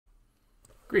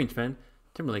Greetings, friend.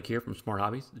 Timberlake here from Smart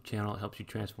Hobbies, the channel that helps you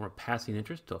transform a passing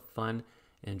interest to a fun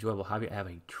and enjoyable hobby. I have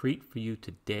a treat for you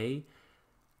today.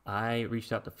 I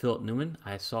reached out to Philip Newman.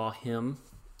 I saw him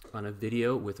on a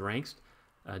video with Rangsk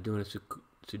doing a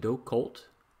Sudokult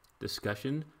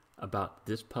discussion about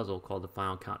this puzzle called the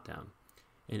Final Countdown.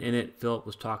 And in it, Philip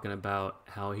was talking about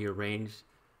how he arranged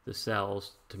the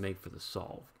cells to make for the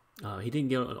solve. He didn't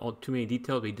give too many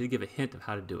details, but he did give a hint of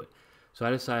how to do it. So I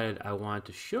decided I wanted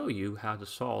to show you how to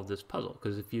solve this puzzle,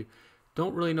 because if you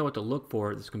don't really know what to look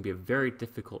for, this is going to be a very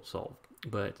difficult solve.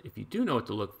 But if you do know what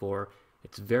to look for,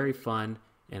 it's very fun,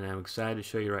 and I'm excited to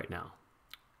show you right now.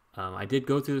 I did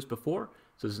go through this before,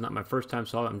 so this is not my first time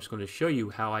solving it. I'm just going to show you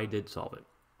how I did solve it.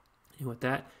 And with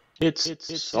that,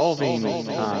 it's solving time.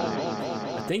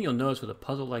 The thing you'll notice with a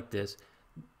puzzle like this,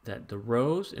 that the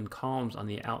rows and columns on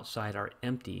the outside are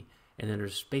empty, and then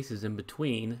there's spaces in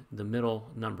between the middle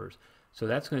numbers. So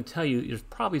that's going to tell you there's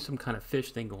probably some kind of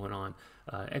fish thing going on,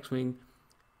 X-wing,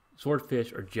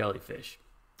 swordfish, or jellyfish.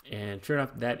 And sure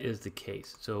enough, that is the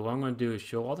case. So what I'm going to do is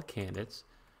show all the candidates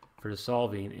for the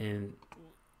solving. And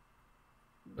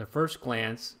at first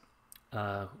glance,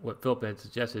 what Philip had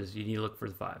suggested is you need to look for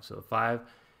the 5. So 5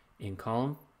 in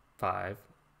column 5,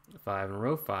 5 in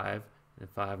row 5, and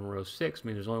 5 in row 6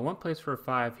 means there's only one place for a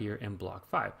 5 here in block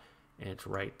 5, and it's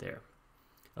right there.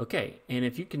 Okay, and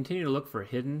if you continue to look for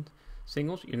hidden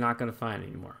singles, you're not going to find it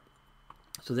anymore.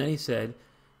 So then he said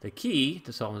the key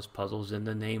to solving this puzzle is in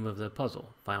the name of the puzzle,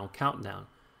 Final Countdown.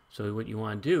 So what you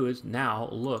want to do is now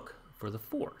look for the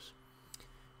 4s.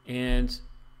 And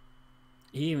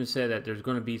he even said that there's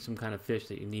going to be some kind of fish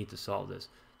that you need to solve this.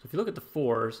 So if you look at the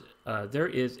 4s, there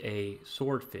is a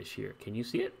swordfish here. Can you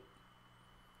see it?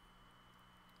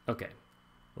 Okay,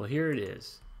 well here it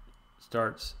is.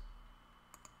 Starts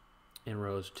in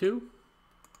rows 2,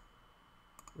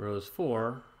 rows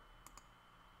 4,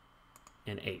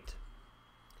 and 8.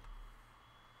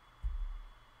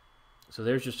 So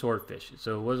there's your swordfish.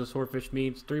 So what does a swordfish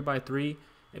mean? It's 3 by 3.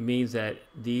 It means that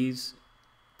these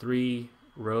 3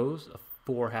 rows, a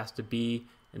 4 has to be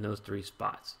in those 3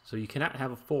 spots. So you cannot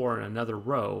have a 4 in another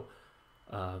row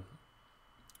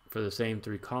for the same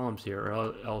 3 columns here,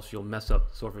 or else you'll mess up.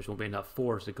 The swordfish won't be enough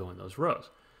 4s to go in those rows.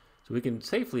 So we can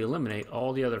safely eliminate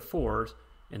all the other 4s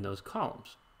in those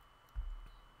columns.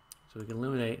 So we can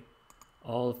eliminate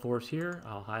all the 4s here.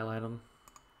 I'll highlight them.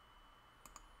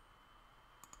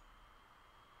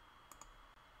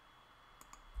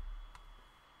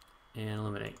 And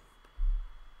eliminate.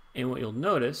 And what you'll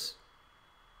notice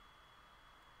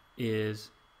is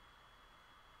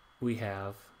we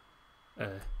have a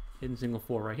hidden single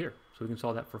 4 right here. So we can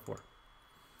solve that for 4.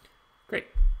 Great.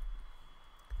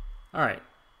 All right.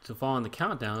 So following the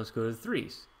countdown, let's go to the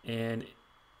 3s. And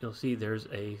you'll see there's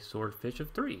a swordfish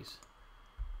of 3s.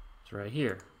 It's right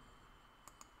here.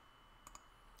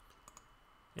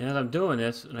 And as I'm doing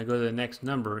this, and I go to the next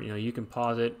number, you can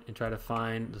pause it and try to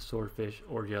find the swordfish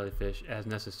or jellyfish as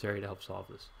necessary to help solve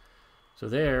this. So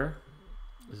there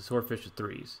is a swordfish of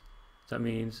 3s. So that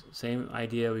means, same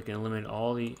idea, we can eliminate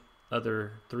all the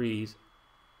other 3s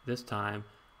this time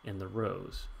in the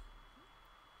rows.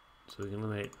 So we can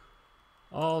eliminate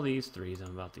all these 3s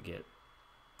I'm about to get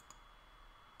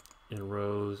in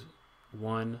rows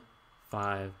 1,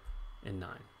 5, and 9.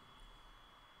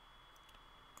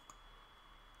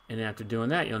 And after doing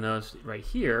that, you'll notice right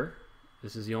here,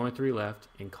 this is the only 3 left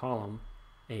in column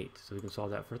 8. So we can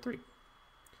solve that for 3.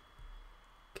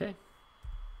 Okay,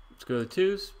 let's go to the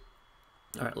 2s.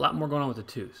 All right, a lot more going on with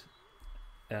the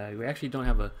 2s. We actually don't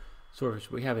have a swordfish,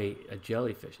 we have a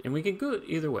jellyfish. And we can go it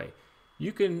either way.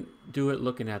 You can do it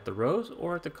looking at the rows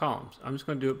or at the columns. I'm just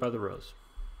going to do it by the rows.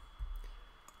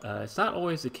 It's not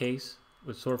always the case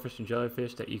with swordfish and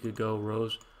jellyfish that you could go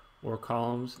rows or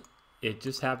columns. It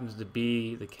just happens to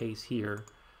be the case here.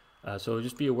 So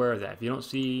just be aware of that. If you don't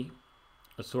see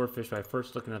a swordfish by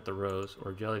first looking at the rows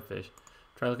or jellyfish,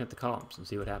 try looking at the columns and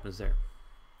see what happens there.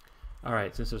 All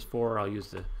right, since there's 4, I'll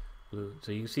use the blue.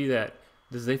 So you can see that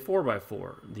this is a 4 by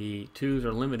 4. The 2s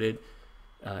are limited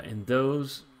in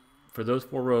those for those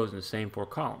 4 rows in the same 4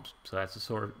 columns. So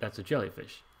that's a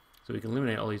jellyfish. So we can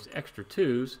eliminate all these extra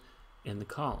 2s in the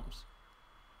columns.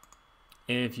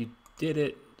 And if you did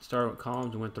it, started with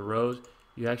columns and went to rows,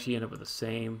 you actually end up with the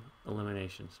same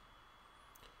eliminations.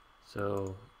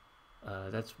 So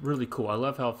that's really cool. I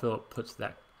love how Philip puts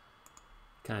that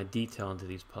kind of detail into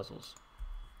these puzzles.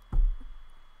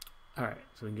 All right,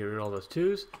 so we can get rid of all those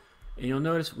 2s. And you'll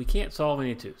notice we can't solve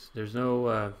any 2s. There's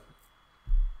no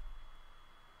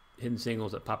hidden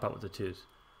singles that pop out with the 2s.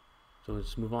 So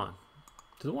let's move on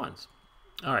to the 1s.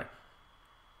 All right,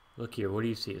 look here. What do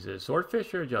you see? Is it a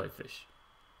swordfish or a jellyfish?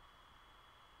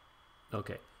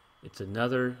 Okay, it's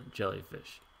another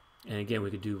jellyfish. And again,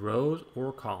 we could do rows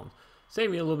or columns.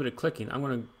 Save me a little bit of clicking. I'm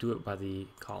going to do it by the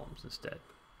columns instead.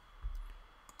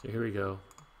 So here we go.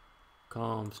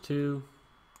 Columns 2,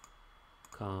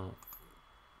 column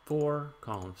 4,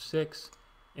 column 6,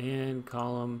 and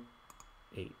column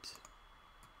 8.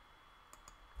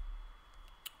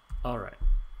 All right.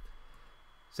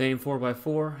 Same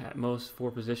 4x4, at most 4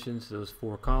 positions, those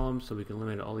 4 columns, so we can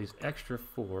eliminate all these extra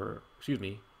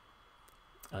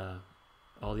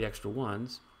all the extra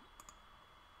ones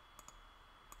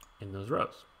in those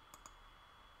rows.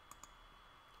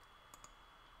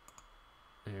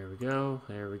 There we go,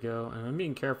 there we go. And I'm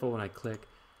being careful when I click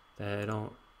that I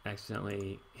don't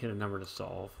accidentally hit a number to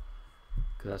solve,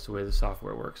 because that's the way the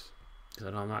software works.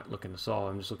 Because I'm not looking to solve,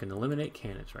 I'm just looking to eliminate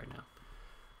candidates right now.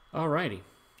 Alrighty,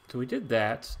 so we did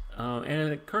that. And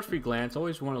at a cursory glance,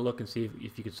 always want to look and see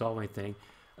if you can solve anything.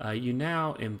 You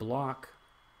now, in block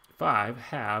 5,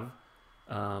 have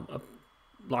a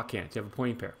block candidates. You have a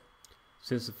pointing pair.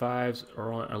 Since the 5s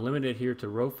are limited here to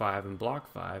row 5 and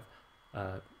block 5,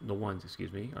 the ones,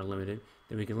 excuse me, are limited,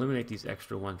 then we can eliminate these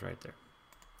extra ones right there.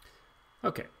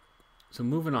 Okay, so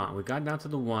moving on. We got down to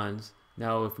the ones.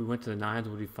 Now, if we went to the 9s,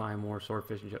 would we find more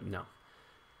swordfish and no.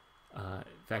 In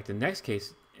fact, the next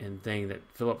case and thing that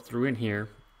Philip threw in here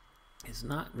is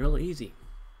not real easy.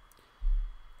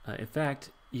 In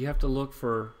fact, you have to look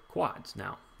for quads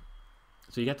now.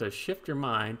 So you have to shift your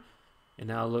mind and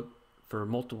now look for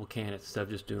multiple candidates instead of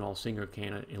just doing all single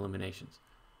candidate eliminations.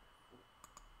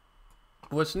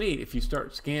 What's neat, if you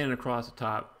start scanning across the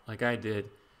top like I did,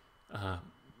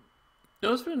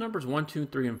 notice for the numbers 1, 2,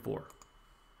 3, and 4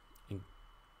 in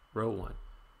row 1.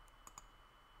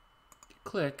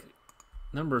 Click,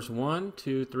 numbers 1,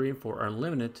 2, 3, and 4 are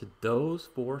limited to those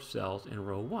 4 cells in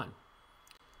row 1.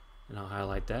 And I'll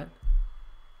highlight that.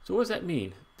 So what does that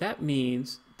mean? That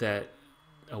means that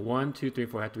a 1, 2, 3,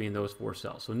 4 have to be in those 4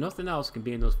 cells. So nothing else can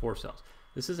be in those 4 cells.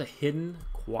 This is a hidden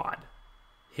quad.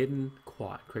 Hidden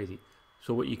quad. Crazy.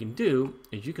 So what you can do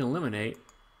is you can eliminate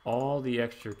all the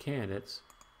extra candidates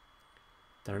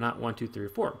that are not 1, 2, 3, or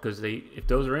 4. Because if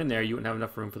those are in there, you wouldn't have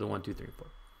enough room for the 1, 2, 3, and 4.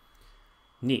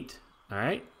 Neat. All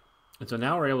right? And so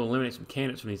now we're able to eliminate some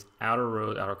candidates from these outer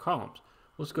rows, outer columns.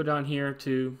 Let's go down here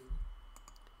to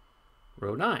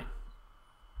row 9.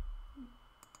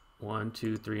 1,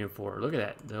 2, 3, and 4. Look at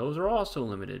that. Those are also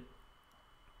limited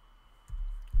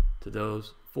to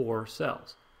those 4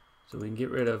 cells. So we can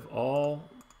get rid of all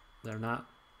that are not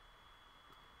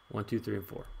 1, 2, 3, and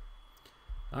 4.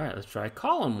 All right, let's try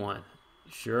column 1.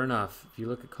 Sure enough, if you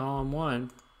look at column 1,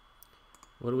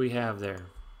 what do we have there?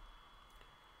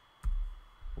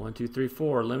 1, 2, 3,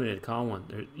 4 limited column 1.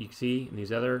 There, you can see in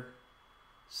these other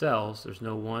cells, there's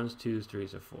no 1s, 2s,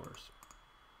 3s, or 4s.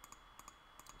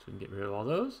 So we can get rid of all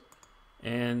those.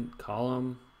 And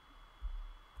column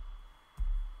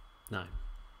 9.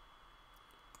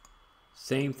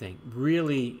 Same thing.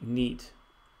 Really neat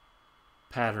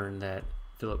pattern that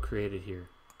Philip created here.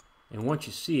 And once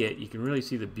you see it, you can really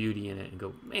see the beauty in it and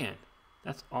go, man,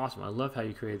 that's awesome. I love how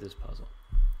you created this puzzle.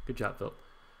 Good job, Philip.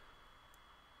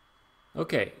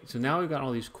 Okay, so now we've got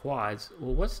all these quads.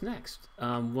 Well, what's next?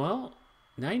 Well,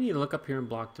 now you need to look up here in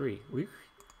block 3.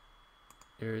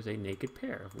 There is a naked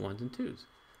pair of 1s and 2s.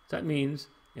 So that means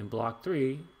in block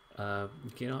 3, you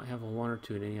cannot have a 1 or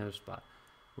 2 in any other spot.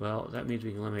 Well, that means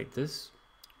we can eliminate this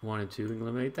 1 and 2. We can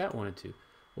eliminate that 1 and 2.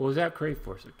 What does that create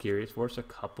for us? It creates for us a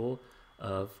couple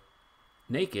of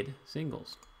naked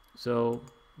singles. So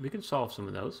we can solve some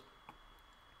of those.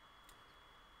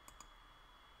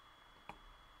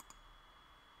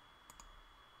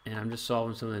 And I'm just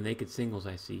solving some of the naked singles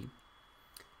I see.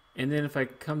 And then if I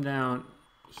come down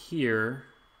here,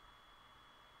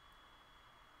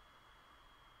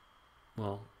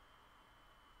 well,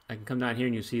 I can come down here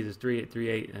and you see this 3, 8, 3,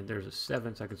 8, and there's a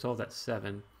 7, so I can solve that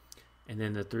 7. And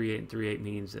then the 3, 8, and 3, 8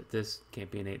 means that this can't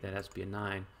be an 8, that has to be a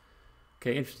 9.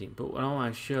 Okay, interesting. But what I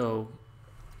want to show,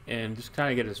 and just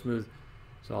kind of get a smooth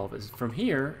solve, is from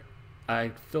here,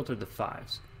 I filtered the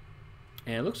 5s.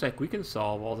 And it looks like we can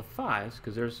solve all the 5s,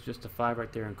 because there's just a 5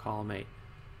 right there in column 8.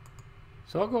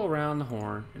 So I'll go around the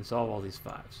horn and solve all these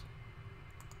 5s.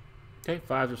 Okay,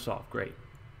 5s are solved. Great.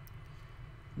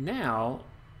 Now,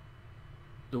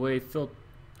 the way Philip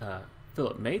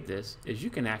made this is you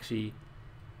can actually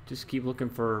just keep looking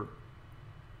for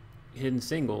hidden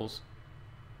singles,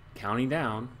 counting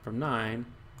down from 9,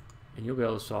 and you'll be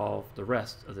able to solve the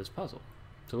rest of this puzzle.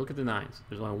 So look at the 9s.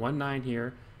 There's only one 9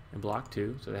 here in block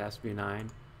 2, so there has to be a 9,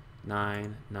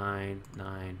 9, 9,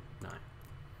 9, 9.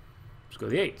 Let's go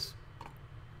to the 8s.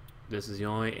 This is the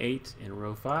only 8 in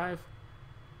row 5,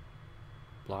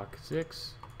 block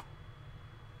 6,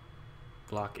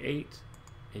 block 8,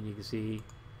 and you can see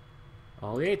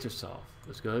all the 8s are solved.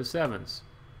 Let's go to the 7s.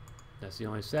 That's the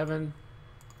only 7.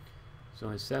 It's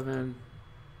only 7.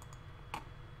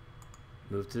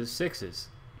 Move to the 6s.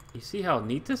 You see how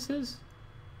neat this is?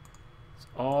 It's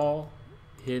all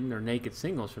hidden or naked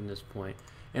singles from this point.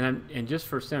 And just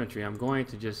for symmetry, I'm going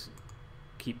to just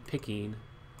keep picking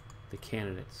the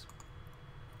candidates.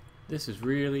 This is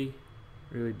really,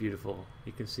 really beautiful.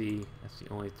 You can see that's the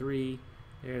only 3.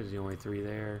 There's the only 3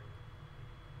 there.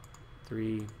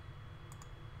 3.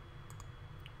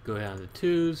 Go down to the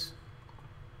 2s.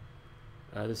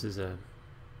 This is a,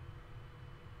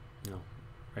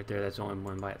 right there, that's only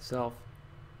one by itself.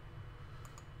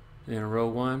 And then row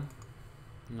 1,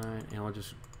 9, and I'll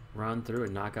just run through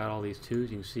and knock out all these 2s. You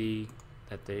can see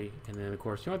that and then of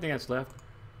course the only thing that's left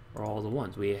are all the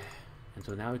 1s. And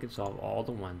so now we can solve all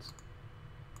the 1s.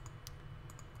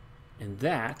 And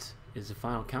that is the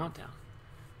final countdown.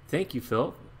 Thank you,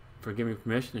 Philip, for giving me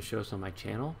permission to show this on my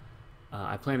channel.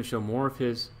 I plan to show more of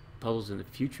his puzzles in the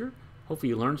future. Hopefully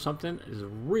you learned something. It is a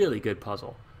really good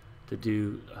puzzle to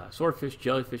do swordfish,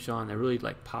 jellyfish on. They really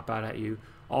pop out at you.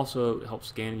 Also it helps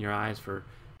scan in your eyes for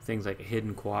things like a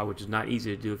hidden quad, which is not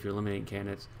easy to do if you're eliminating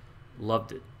candidates.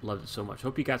 Loved it so much.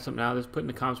 Hope you got something out of this. Put in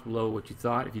the comments below what you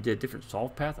thought. If you did a different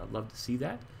solve path, I'd love to see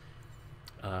that.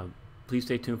 Please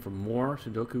stay tuned for more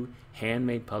Sudoku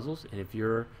handmade puzzles. And if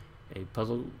you're a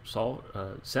puzzle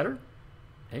setter,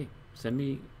 hey, send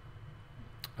me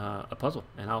a puzzle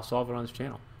and I'll solve it on this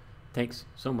channel. Thanks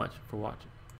so much for watching.